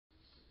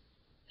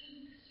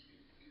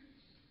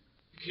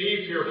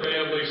Keep your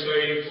family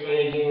safe, O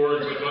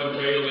Lord, with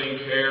unfailing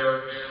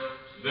care,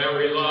 that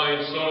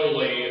relying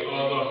solely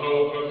on the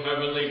hope of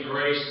heavenly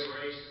grace,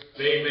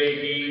 they may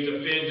be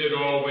defended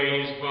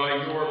always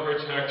by your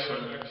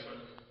protection.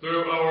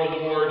 Through our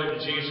Lord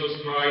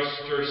Jesus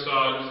Christ, your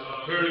Son,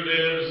 who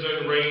lives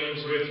and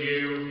reigns with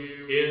you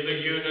in the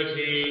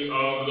unity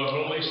of the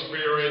Holy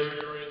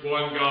Spirit,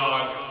 one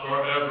God,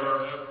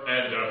 forever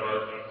and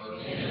ever.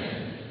 Amen.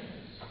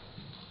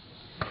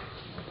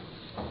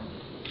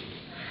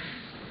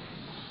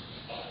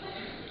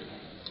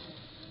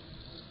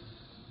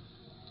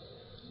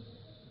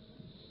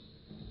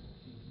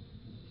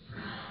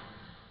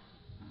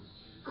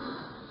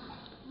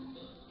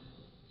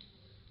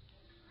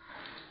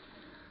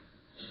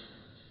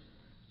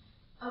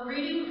 A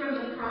reading from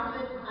the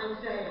prophet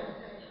Isaiah.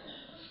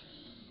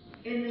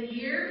 In the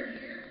year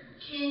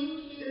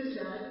King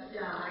Uzziah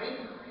died,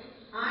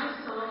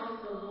 I saw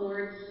the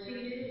Lord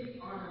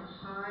seated on a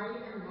high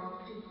and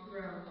lofty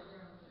throne,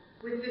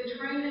 with the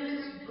train of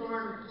his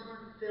garment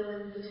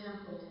filling the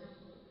temple.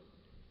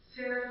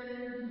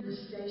 Seraphim were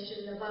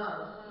stationed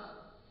above.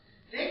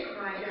 They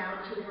cried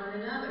out to one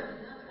another,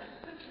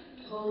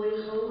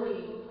 "Holy, holy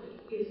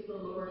is the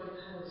Lord of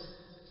hosts.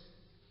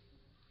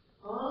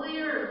 All the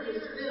earth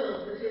is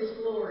filled with his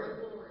glory."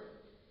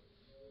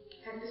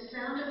 At the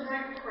sound of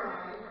that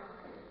cry,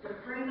 the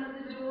frame of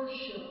the door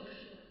shook,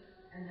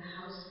 and the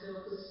house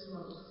filled with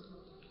smoke.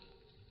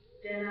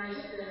 Then I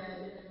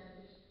said,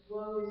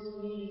 "Woe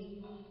is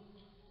me!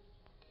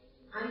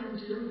 I am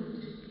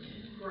doomed,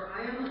 for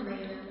I am a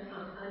man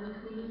of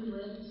unclean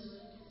lips,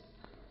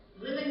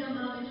 living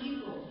among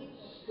people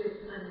with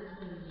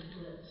unclean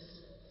lips.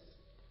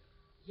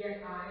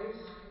 Yet eyes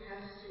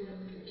have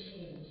seen the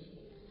King,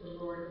 the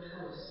Lord of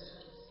hosts."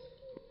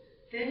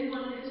 Then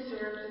one of the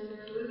seraphim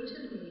flew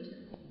to me,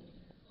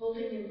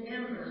 holding an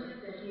ember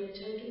that he had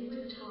taken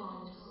with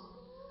tongs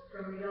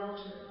from the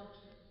altar.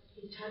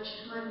 He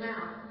touched my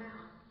mouth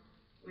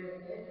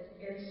with it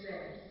and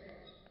said,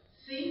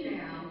 "See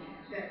now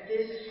that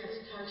this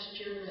has touched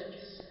your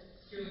lips,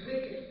 your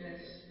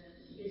wickedness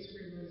is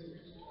removed,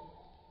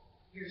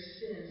 your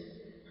sins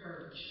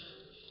purged."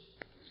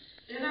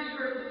 Then I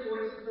heard the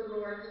voice of the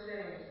Lord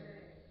say,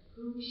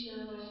 "Whom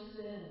shall I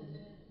send?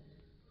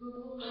 Who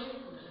will go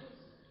for us?"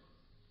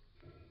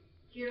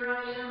 "Here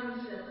I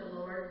am," said the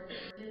Lord,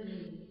 "send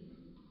me."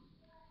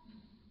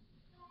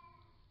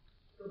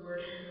 The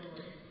word of the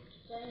Lord.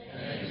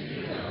 Thanks be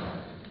to God.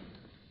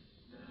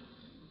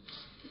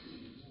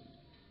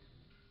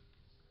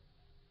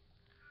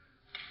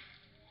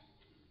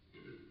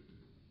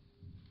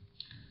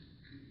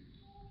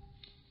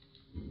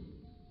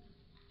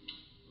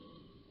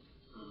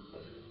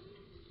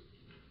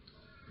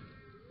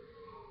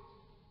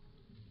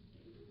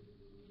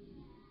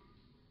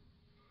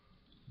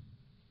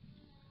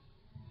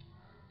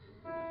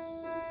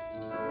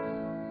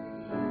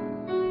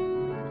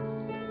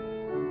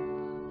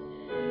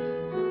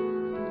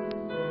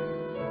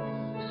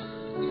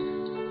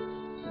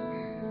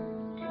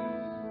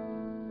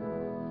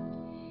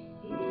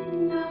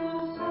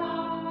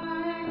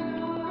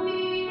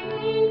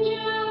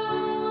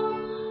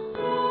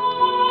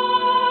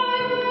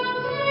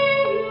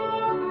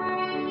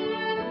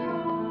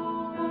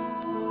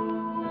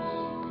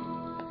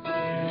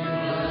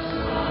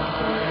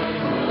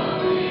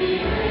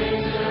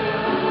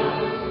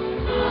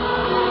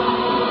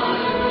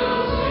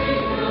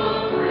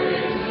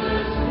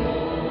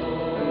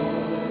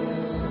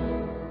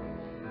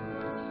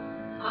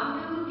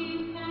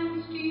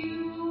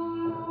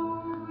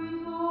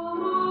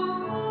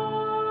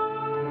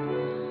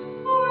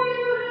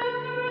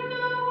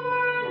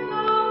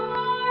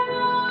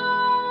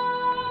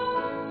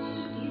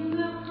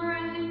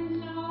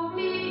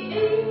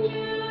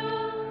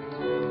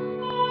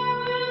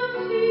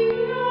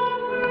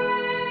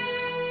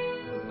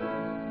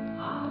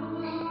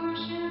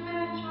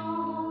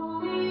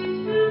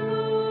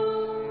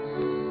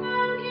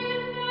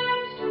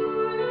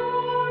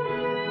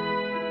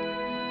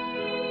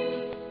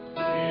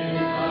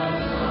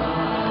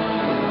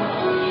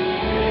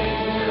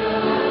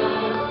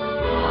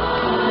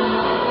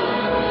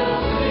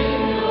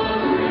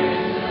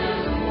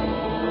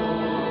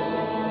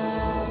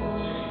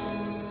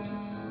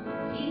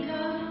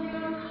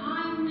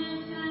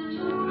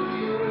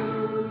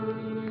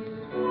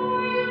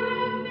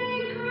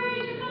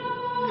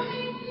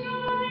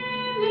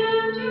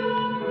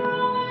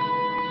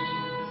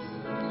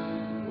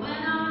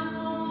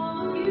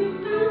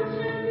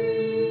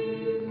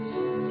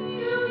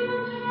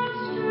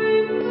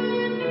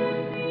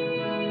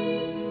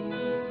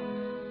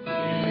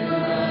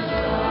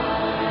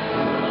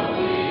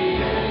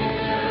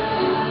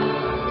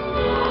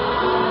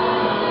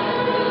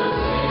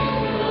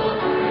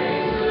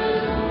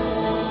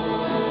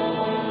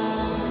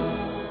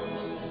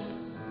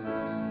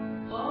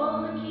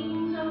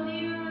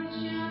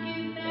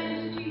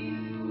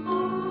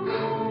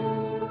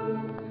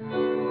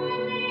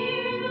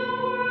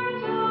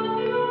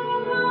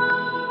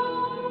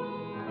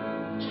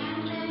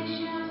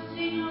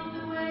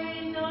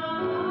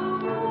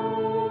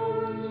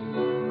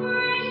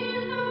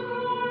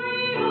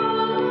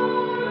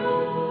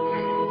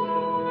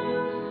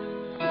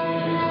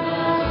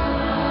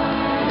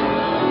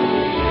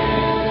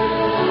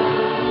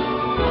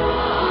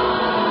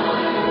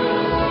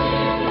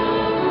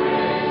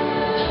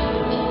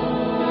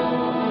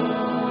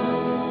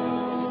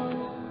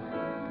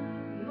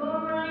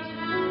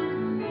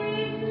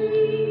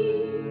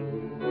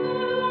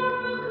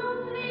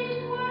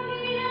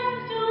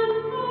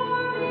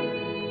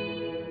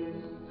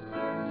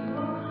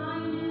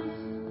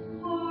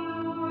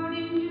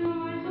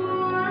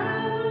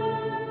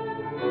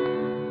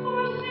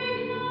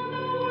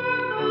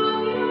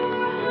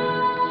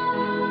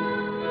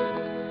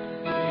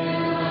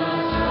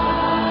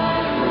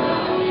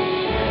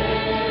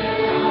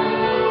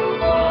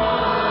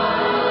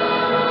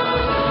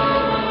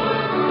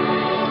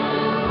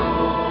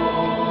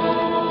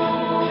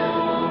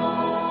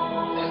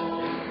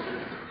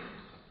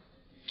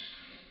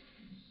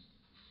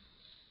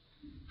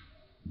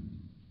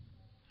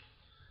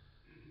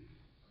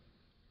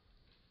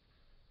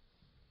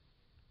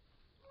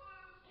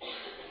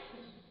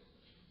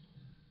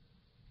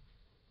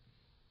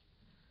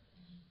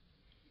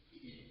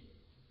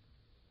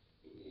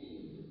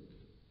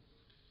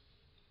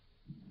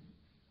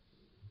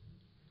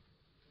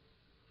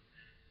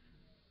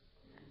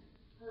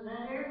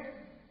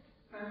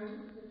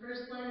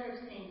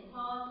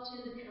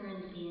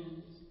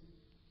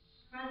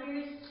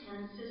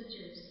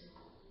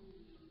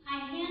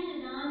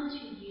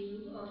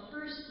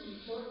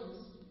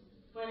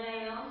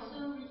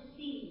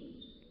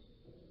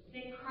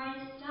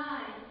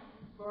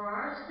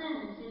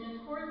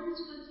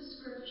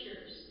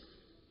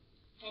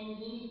 Then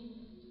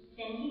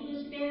he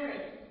was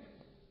buried,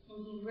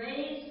 and he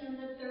raised on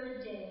the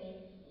third day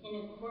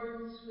in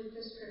accordance with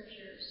the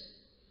Scriptures.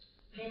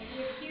 Then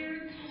he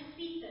appeared to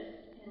Cephas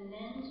and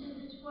then to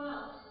the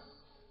 12.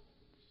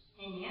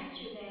 And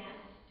after that,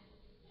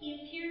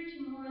 he appeared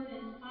to more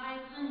than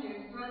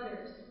 500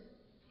 brothers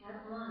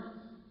at once,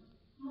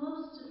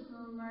 most of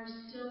whom are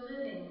still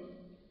living,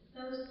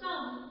 though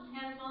some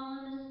have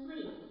fallen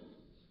asleep.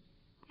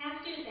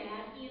 After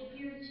that, he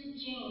appeared to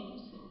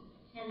James,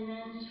 and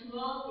then to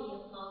all the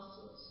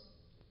apostles.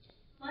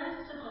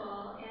 Last of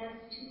all, as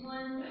to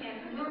one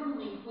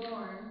abnormally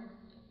born,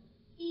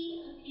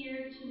 he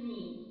appeared to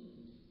me.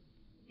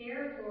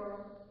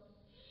 Therefore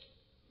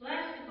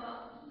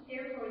he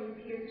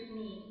appeared to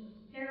me.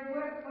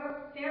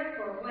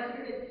 Therefore,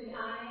 whether it be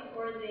I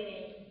or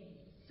they,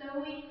 so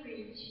we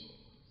preach,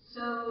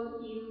 so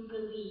you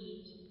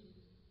believed.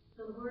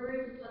 The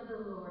word of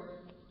the Lord.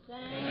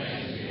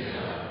 Thanks be to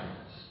God.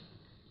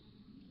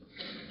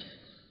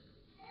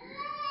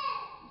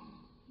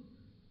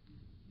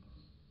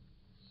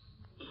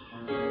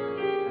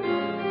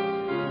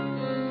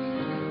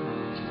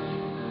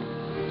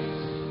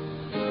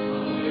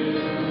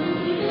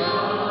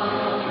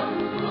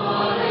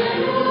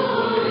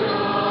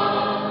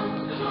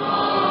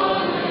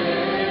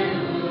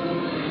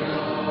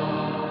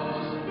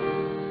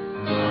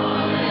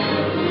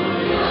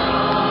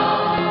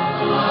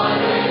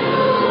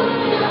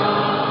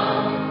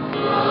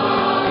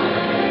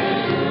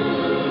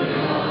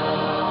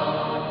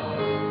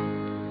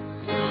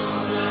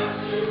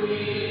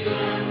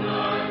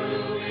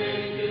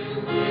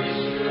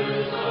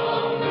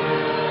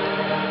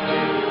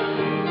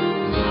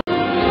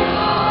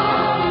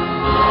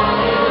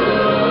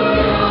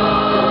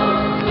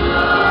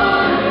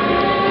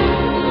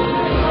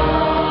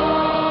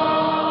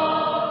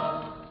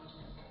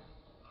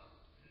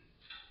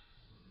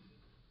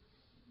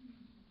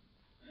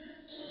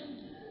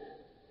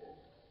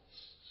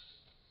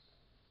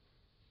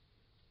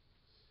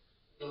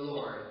 The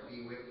Lord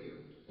be with you.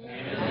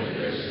 And with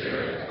your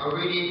spirit. A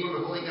reading from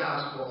the Holy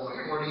Gospel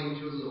according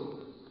to Luke.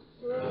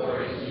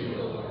 Glory to you,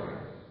 Lord.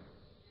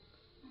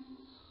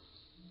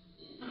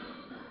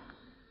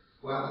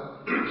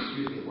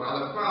 While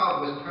the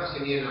crowd was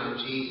pressing in on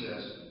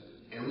Jesus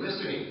and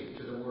listening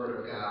to the word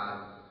of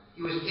God,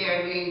 he was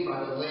standing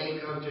by the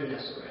lake of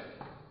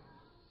Gennesaret.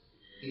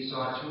 He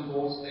saw two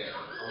boats there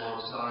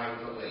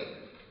alongside the lake.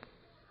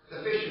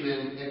 The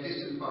fishermen had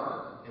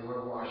disembarked and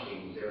were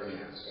washing their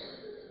nets.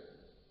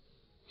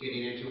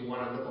 Getting into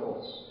one of the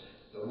boats,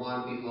 the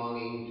one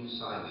belonging to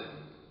Simon,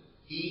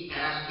 he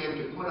asked him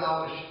to put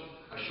out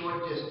a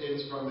short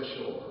distance from the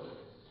shore.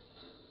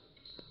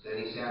 Then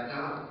he sat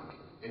down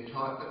and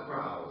taught the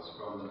crowds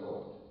from the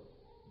boat.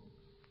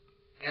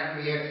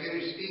 After he had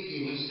finished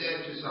speaking, he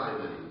said to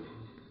Simon,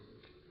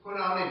 "Put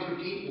out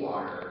into deep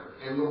water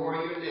and lower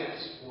your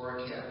nets for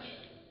a catch."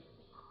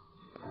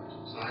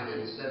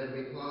 Simon said in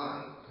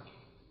reply,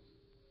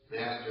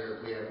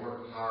 "Master, we have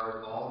worked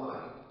hard all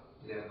night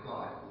and have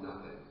caught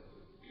nothing.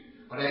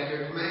 But at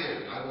your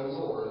command, I will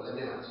lower the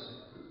nets."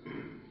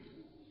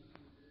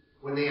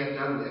 When they had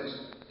done this,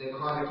 they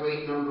caught a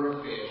great number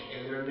of fish,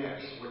 and their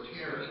nets were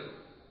tearing.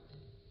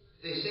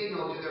 They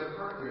signaled to their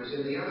partners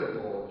in the other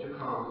boat to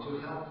come to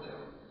help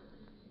them.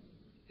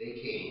 They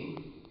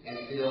came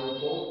and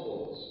filled both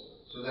boats,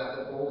 so that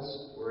the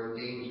boats were in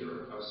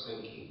danger of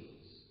sinking.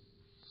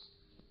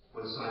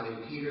 When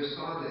Simon Peter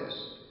saw this,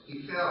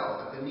 he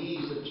fell at the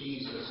knees of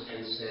Jesus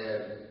and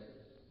said,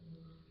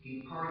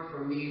 "Depart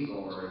from me,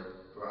 Lord,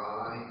 for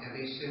I am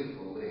a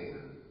sinful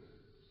man."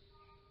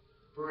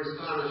 For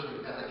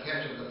astonishment at the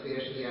catch of the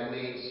fish they had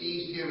made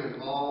seized him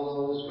and all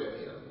those with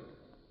him.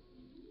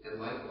 And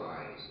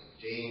likewise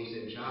James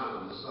and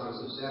John, the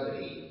sons of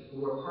Zebedee, who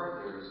were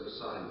partners of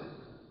Simon.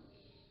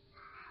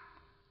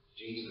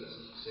 Jesus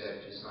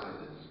said to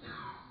Simon,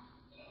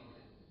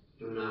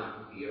 "Do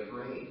not be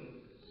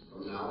afraid.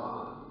 From now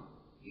on,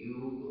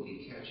 you will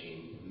be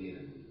catching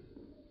men."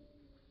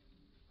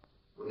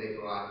 When they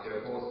brought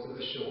their boats to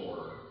the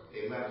shore,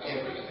 they left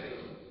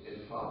everything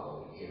and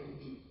followed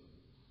him.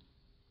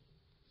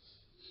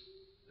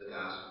 The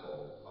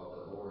Gospel of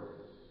the Lord.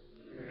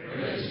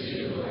 Praise to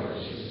you, Lord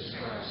Jesus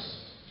Christ.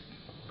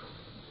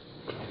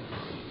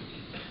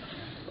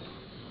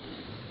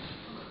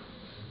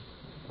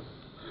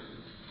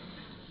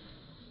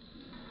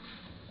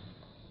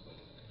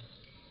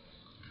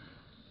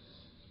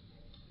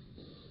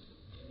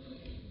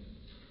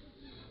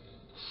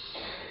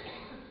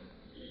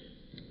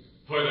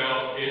 Put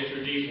out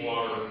into deep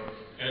water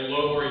and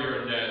lower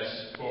your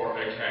nets for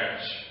a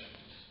catch.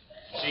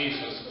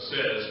 Jesus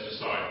says to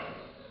Simon.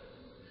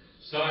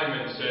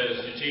 Simon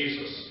says to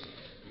Jesus,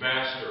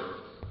 "Master,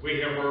 we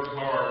have worked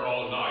hard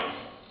all night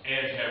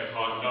and have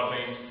caught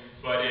nothing,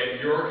 but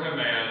at your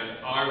command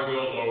I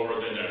will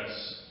lower the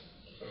nets."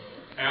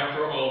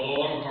 After a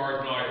long,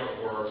 hard night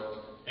of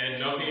work and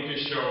nothing to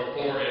show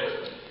for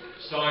it,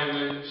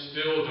 Simon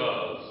still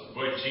does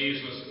what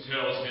Jesus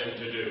tells him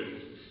to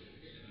do.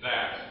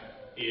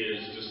 That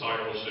is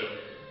discipleship.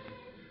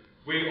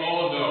 We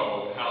all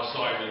know how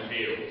Simon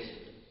feels.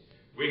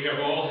 We have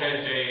all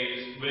had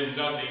days when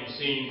nothing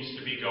seems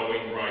to be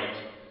going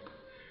right.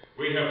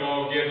 We have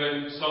all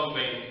given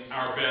something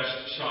our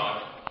best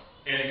shot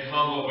and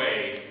come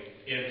away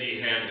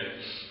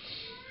empty-handed.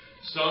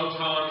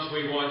 Sometimes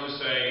we want to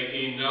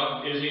say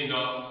enough is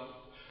enough,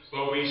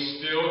 but we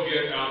still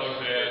get out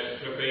of bed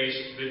to face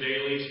the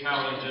daily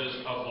challenges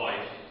of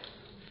life.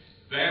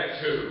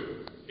 That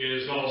too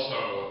is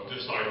also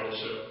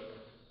discipleship.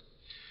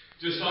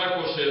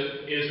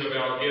 Discipleship is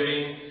about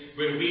giving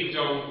when we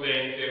don't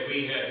think that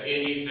we have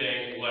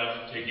anything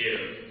left to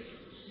give.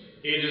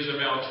 It is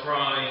about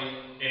trying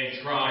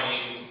and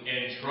trying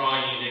and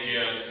trying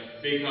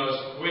again,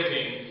 because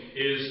quitting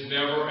is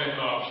never an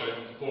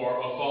option for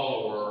a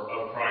follower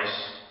of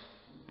Christ.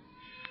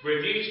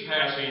 With each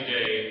passing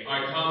day,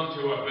 I come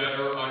to a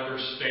better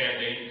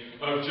understanding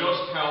of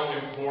just how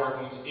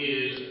important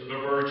is the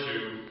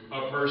virtue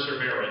of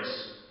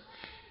perseverance.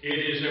 It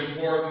is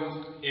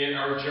important in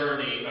our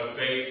journey of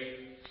faith.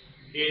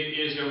 It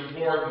is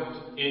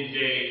important in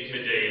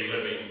day-to-day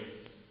living.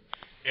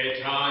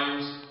 At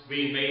times,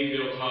 we may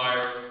feel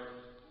tired,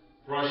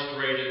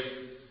 frustrated,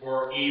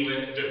 or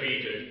even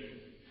defeated.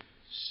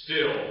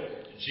 Still,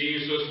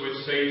 Jesus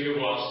would say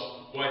to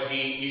us what he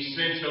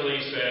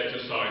essentially said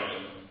to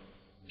Simon: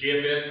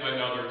 give it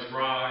another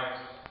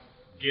try,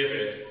 give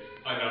it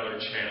another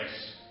chance.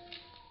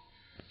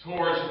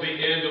 Towards the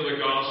end of the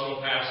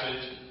gospel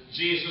passage,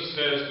 Jesus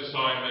says to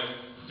Simon,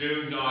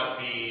 do not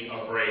be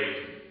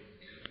afraid.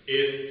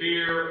 If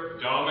fear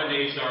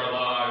dominates our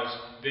lives,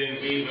 then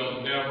we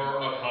will never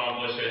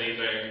accomplish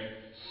anything.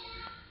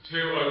 To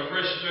a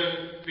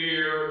Christian,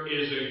 fear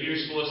is a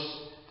useless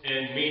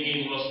and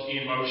meaningless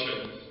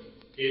emotion.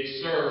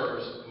 It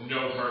serves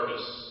no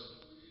purpose.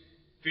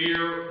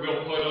 Fear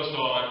will put us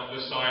on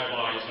the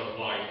sidelines of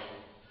life.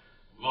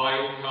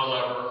 Life,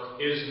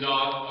 however, is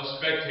not a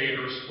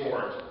spectator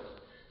sport.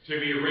 To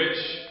be rich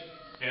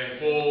and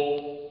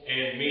full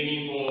and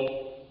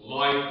meaningful,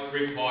 life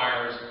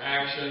requires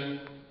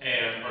action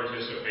and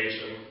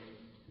participation.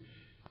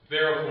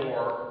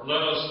 Therefore,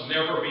 let us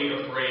never be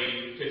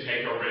afraid to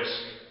take a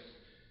risk.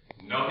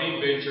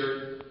 Nothing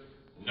ventured,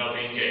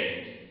 nothing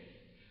gained.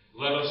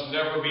 Let us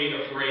never be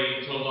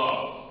afraid to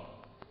love,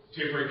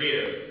 to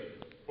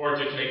forgive, or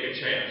to take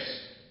a chance.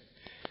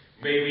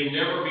 May we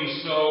never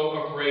be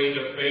so afraid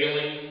of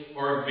failing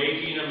or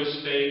making a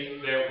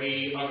mistake that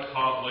we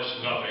accomplish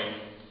nothing.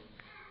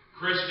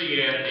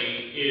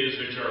 Christianity is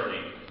a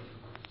journey.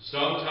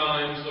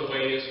 Sometimes the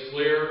way is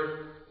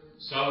clear,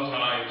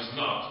 sometimes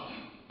not.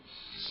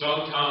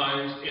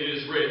 Sometimes it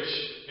is rich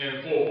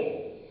and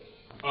full.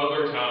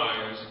 Other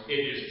times it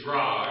is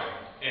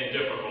dry and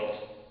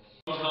difficult.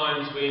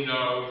 Sometimes we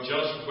know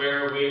just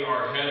where we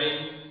are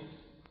heading.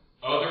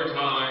 Other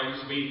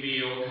times we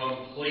feel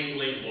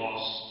completely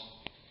lost.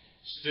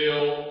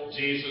 Still,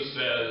 Jesus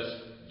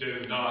says,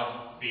 do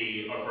not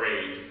be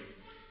afraid.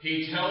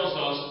 He tells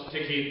us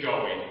to keep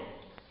going.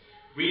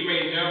 We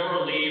may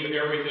never leave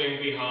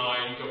everything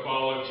behind to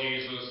follow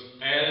Jesus,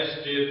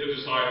 as did the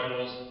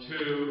disciples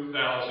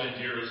 2,000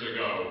 years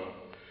ago.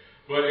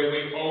 But if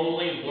we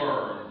only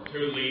learn to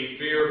leave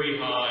fear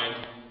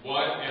behind,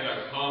 what an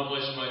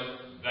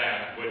accomplishment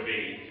that would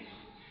be.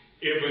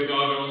 It would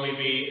not only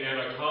be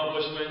an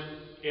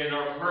accomplishment in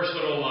our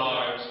personal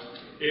lives,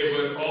 it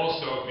would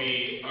also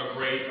be a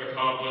great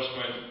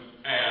accomplishment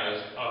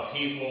as a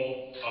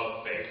people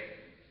of faith.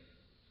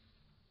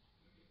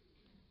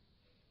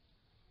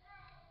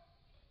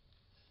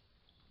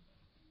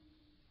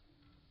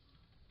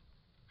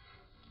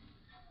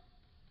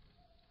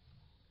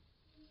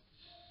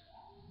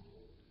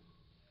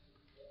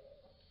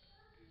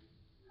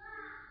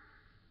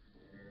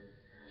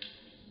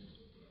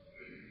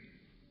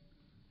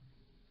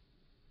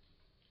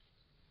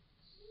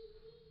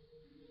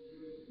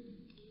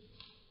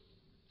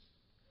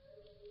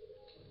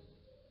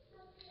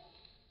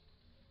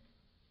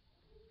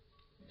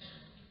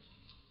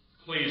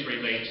 Please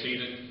remain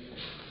seated.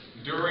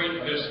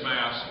 During this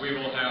Mass, we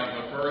will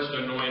have the first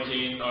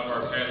anointing of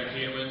our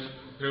catechumens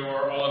who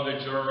are on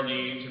the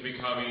journey to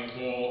becoming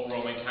full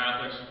Roman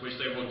Catholics, which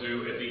they will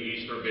do at the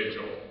Easter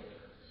Vigil.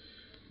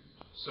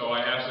 So I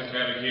ask the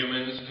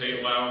catechumens,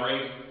 Kate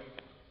Lowry,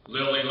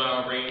 Lily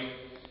Lowry,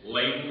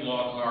 Leighton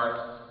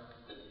Lockhart,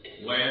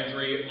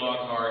 Landry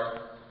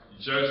Lockhart,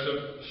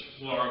 Joseph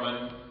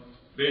Schlarman,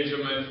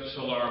 Benjamin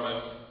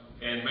Schlarman,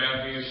 and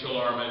Matthew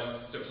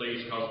Schlarman to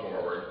please come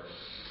forward.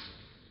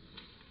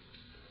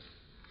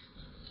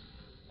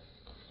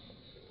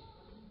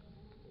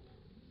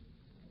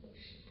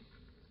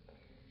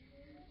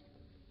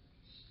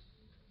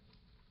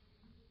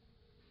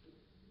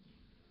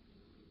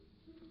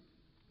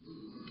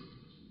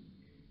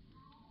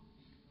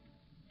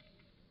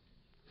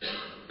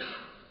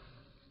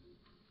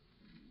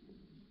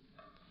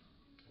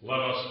 Let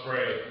us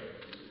pray.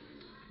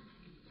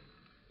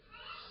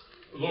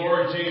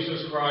 Lord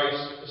Jesus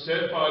Christ,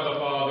 sent by the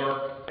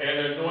Father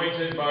and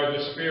anointed by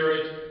the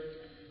Spirit,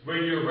 when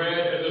you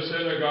read in the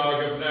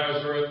synagogue of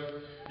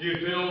Nazareth You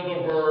filled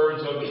the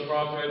words of the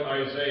prophet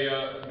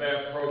Isaiah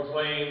that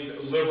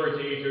proclaimed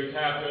liberty to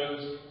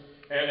captives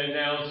and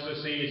announced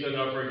the season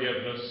of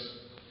forgiveness.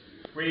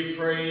 We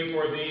pray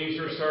for these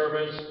your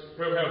servants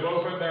who have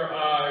opened their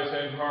eyes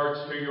and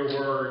hearts to your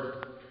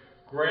word.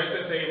 Grant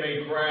that they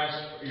may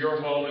grasp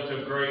your moment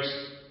of grace.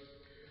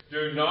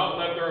 Do not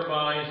let their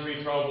minds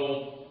be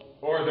troubled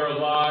or their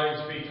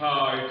lives be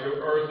tied to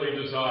earthly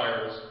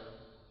desires.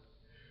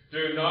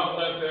 Do not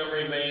let them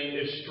remain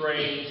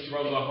estranged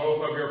from the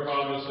hope of your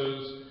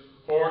promises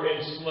or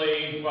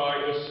enslaved by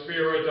a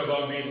spirit of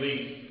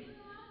unbelief.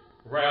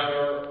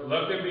 Rather,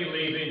 let them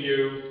believe in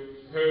you,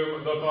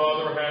 whom the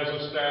Father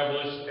has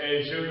established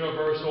as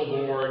universal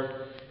Lord,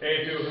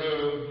 and to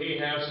whom he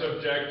has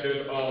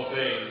subjected all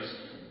things.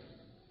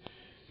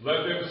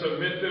 Let them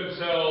submit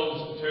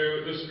themselves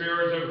to the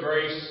Spirit of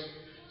grace,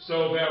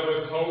 so that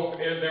with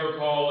hope in their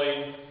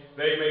calling,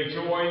 they may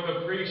join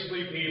the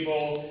priestly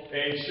people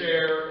and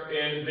share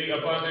in the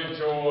abundant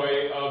joy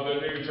of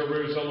the New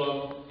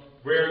Jerusalem,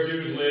 where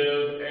you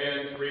live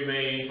and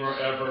remain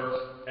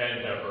forever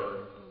and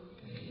ever.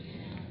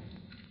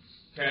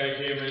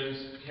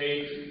 Catechumens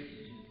Kate,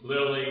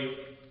 Lily,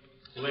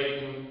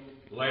 Layton,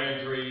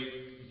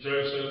 Landry,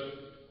 Joseph,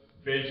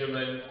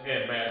 Benjamin,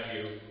 and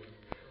Matthew.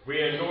 We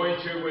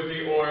anoint you with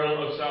the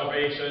oil of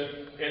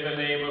salvation in the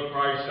name of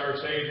Christ our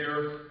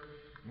Savior.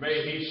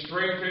 May he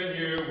strengthen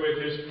you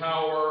with his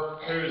power,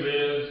 who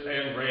lives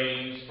and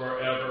reigns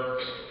forever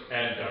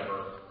and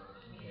ever.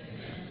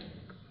 Amen.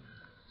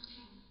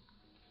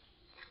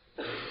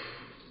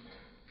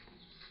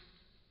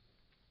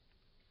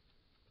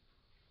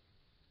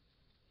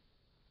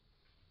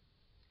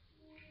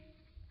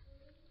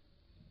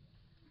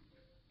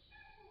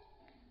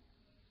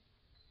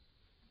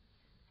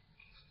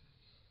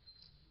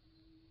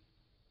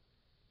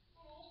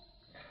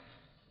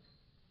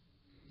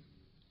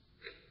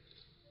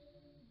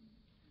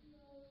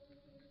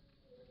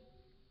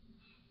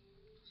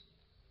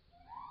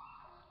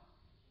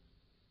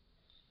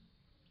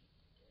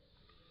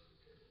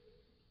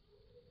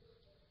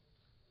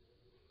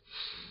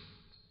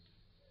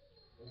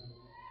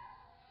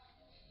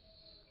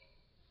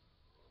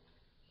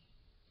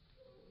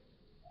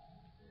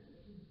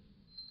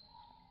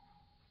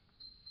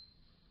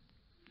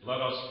 Let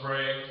us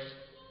pray.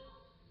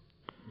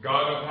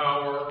 God of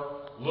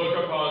power,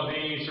 look upon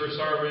these your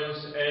servants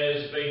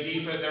as they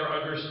deepen their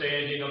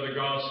understanding of the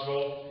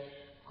gospel.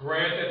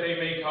 Grant that they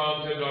may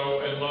come to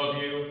know and love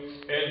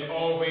you and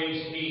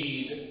always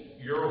heed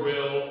your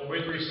will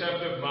with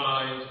receptive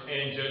minds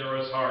and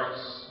generous hearts.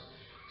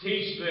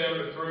 Teach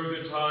them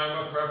through the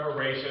time of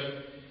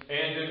preparation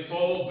and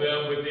enfold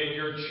them within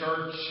your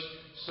church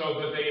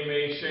so that they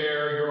may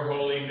share your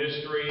holy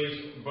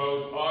mysteries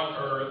both on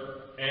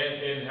earth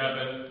and in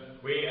heaven.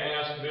 We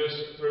ask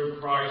this through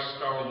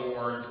Christ our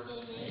Lord.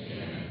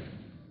 Amen.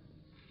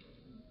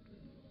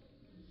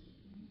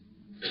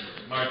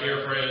 My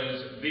dear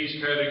friends, these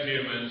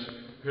catechumens,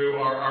 who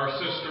are our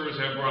sisters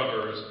and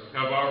brothers,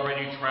 have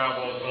already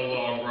traveled a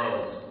long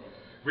road.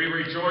 We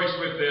rejoice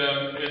with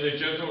them in the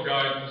gentle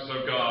guidance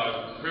of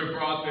God, who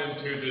brought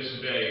them to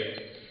this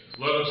day.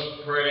 Let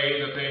us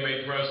pray that they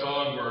may press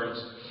onwards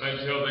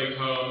until they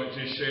come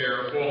to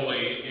share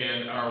fully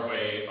in our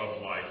way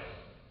of life.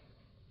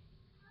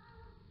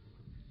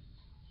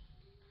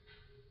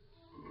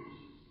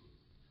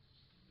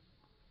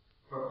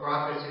 For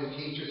prophets and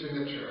teachers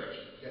in the church,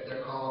 that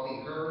their call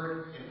be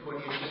heard and put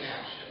into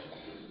action,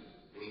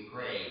 we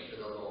pray to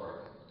the Lord.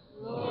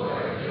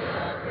 Lord, hear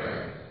our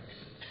prayer.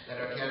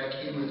 That our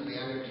catechumens may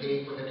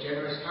undertake with a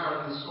generous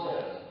heart and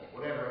soul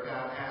whatever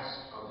God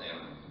asks of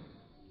them,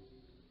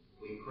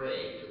 we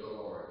pray to the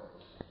Lord.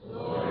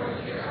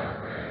 Lord, hear our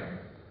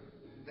prayer.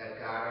 That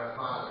God our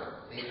Father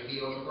may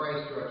reveal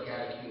Christ to our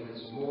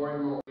catechumens more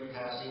and more with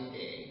passing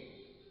day,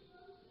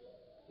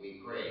 we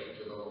pray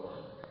to the Lord.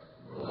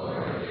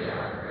 Lord, hear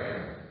our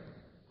prayer.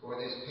 For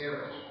this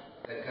parish,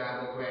 that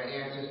God will grant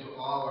answers to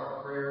all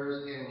our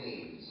prayers and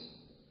needs,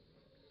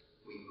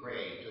 we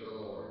pray to the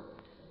Lord.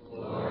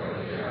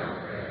 Lord, hear our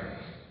prayer.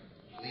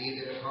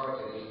 Lead the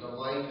departed into the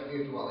light of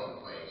your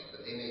dwelling place,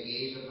 that they may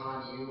gaze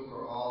upon you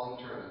for all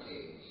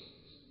eternity.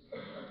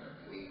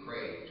 We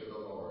pray to the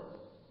Lord.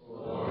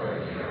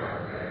 Lord, hear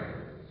our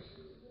prayer.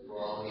 For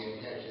all the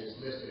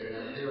intentions listed in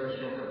our parish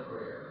book of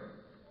prayer,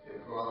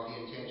 and for all the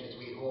intentions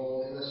we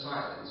hold in the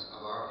silence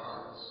of our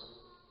hearts,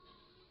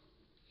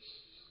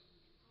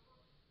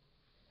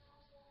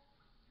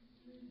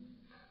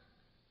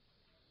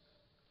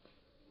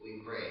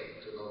 we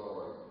pray to the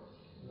Lord.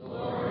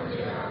 Lord,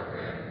 hear our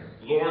prayer.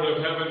 Lord of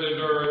heaven and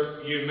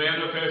earth, you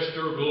manifest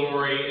your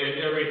glory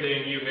in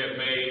everything you have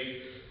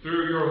made.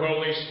 Through your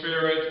Holy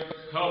Spirit,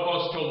 help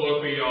us to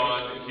look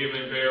beyond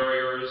human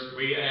barriers.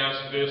 We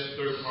ask this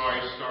through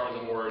Christ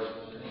our Lord.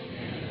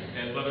 Amen.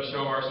 And let us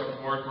show our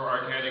support for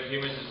our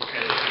catechumens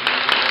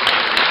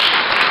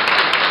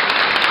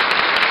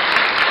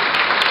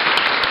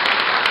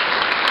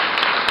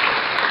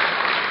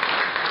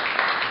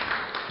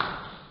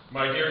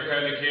My dear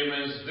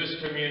catechumens,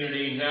 this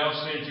community now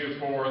sends you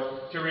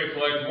forth to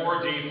reflect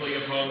more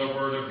deeply upon the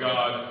Word of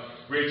God,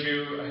 which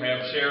you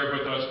have shared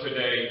with us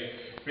today.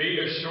 Be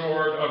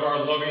assured of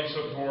our loving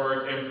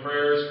support and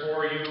prayers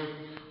for you.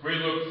 We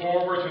look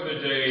forward to the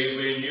day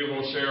when you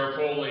will share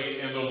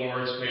fully in the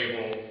Lord's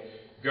table.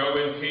 Go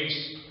in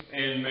peace,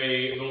 and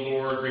may the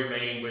Lord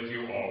remain with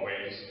you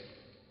always.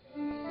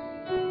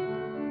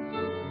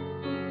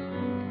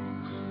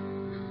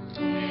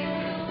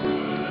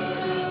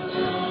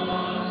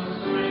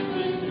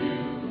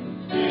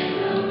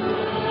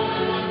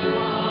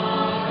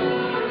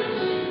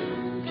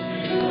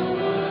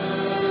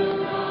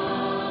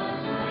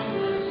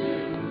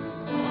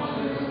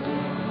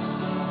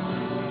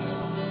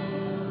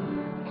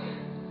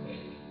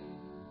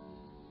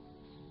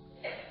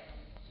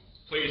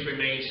 Please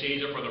remain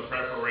seated for the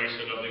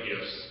preparation of the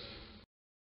gifts.